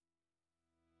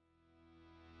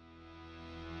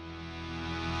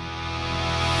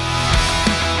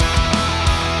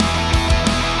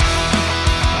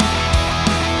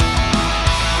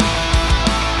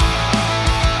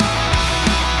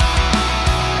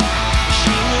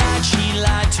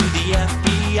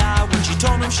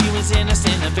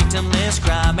a victimless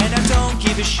crime. And I don't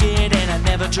give a shit, and I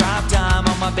never drop dime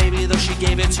on my baby, though she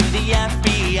gave it to the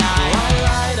FBI.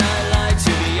 I lied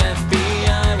to the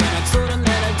FBI when I told him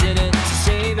that I did it to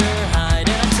save her hide.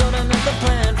 And I told him that the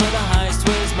plan for the heist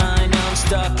was mine. Now I'm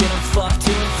stuck and I'm fucked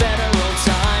to federal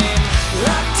time.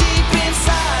 Locked deep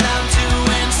inside, I'm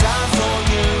doing time for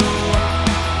you.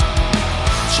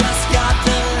 Just got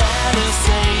the letter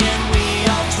saying we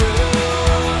are through.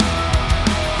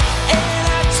 And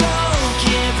I don't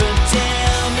give a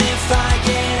damn if I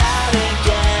get out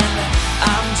again.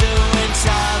 I'm doing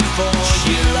time for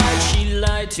you. She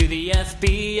lied to the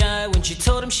FBI when she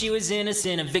told him she was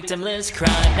innocent, a victimless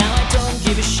crime. Now I don't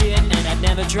give a shit, and I'd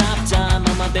never drop time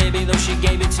on my baby, though she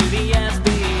gave it to the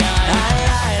FBI.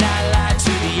 I lied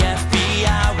to the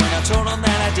FBI when I told them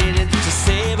that I did it to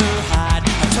save her hide.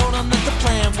 I told them that the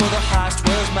plan for the heist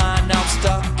was mine.